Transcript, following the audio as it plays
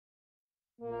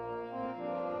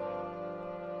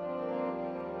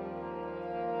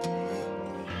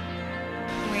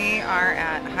are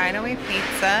at Hideaway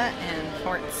Pizza in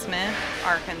Fort Smith,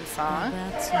 Arkansas,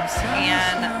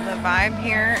 and the vibe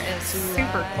here is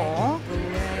super cool.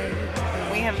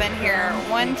 We have been here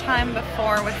one time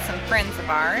before with some friends of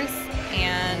ours,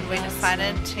 and we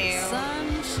decided to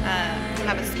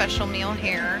have a special meal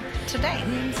here today.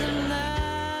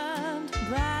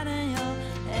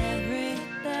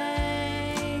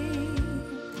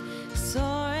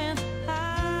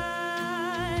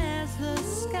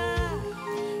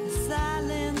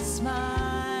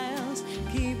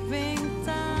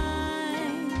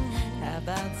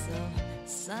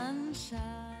 Sunshine.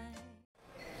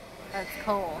 That's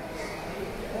cool.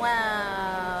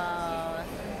 Wow.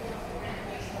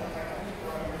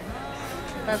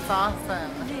 That's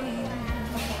awesome.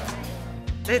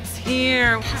 It's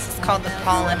here. This is called the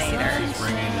pollinator. She's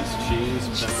bringing us cheese,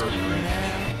 pepper, and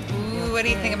ranch. Ooh, what do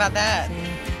you think about that?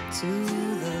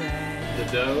 The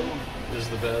dough is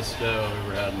the best dough I've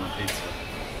ever had in my pizza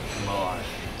in my life.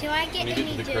 Do I get When you any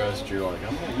get to the dough? crust, you're like,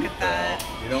 I'm gonna Look eat at that. that.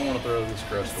 You don't want to throw this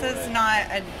crust away. This is not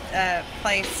a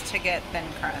place to get thin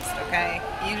crust, okay?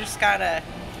 You just gotta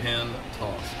Hand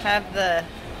tossed. have the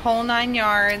whole 9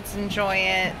 yards, enjoy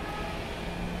it,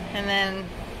 and then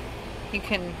you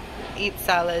can eat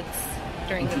salads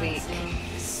during the week.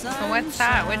 So what's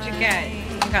that? What'd you get?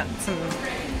 You got some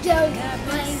Dough.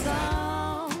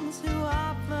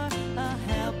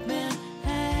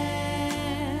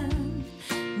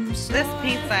 this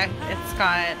pizza. It's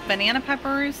got banana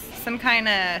peppers, some kind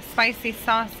of spicy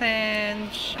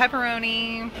sausage,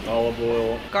 pepperoni, Olive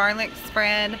oil. garlic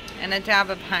spread, and a dab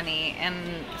of honey. And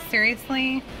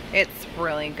seriously, it's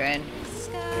really good.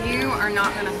 You are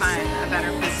not going to find a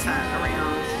better pizza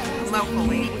around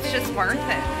locally. It's just worth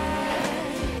it.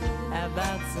 How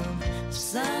about some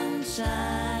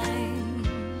sunshine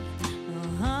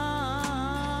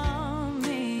on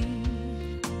me?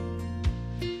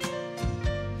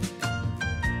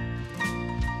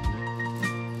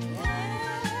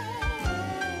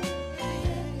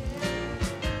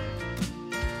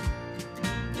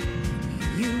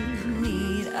 You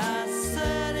need a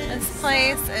certain This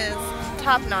place is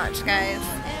top notch, guys.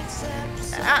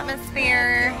 The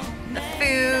atmosphere, the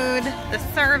food, the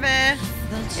service.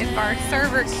 If our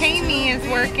server Kami is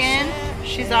working,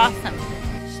 she's awesome.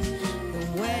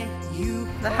 way you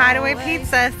The Hideaway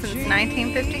Pizza since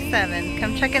 1957.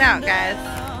 Come check it out, guys.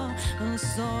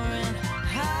 soaring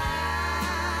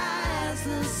high as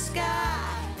the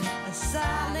sky, a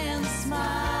silent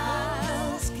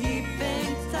smiles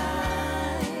keeping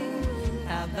time.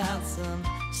 How about some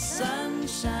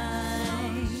sunshine?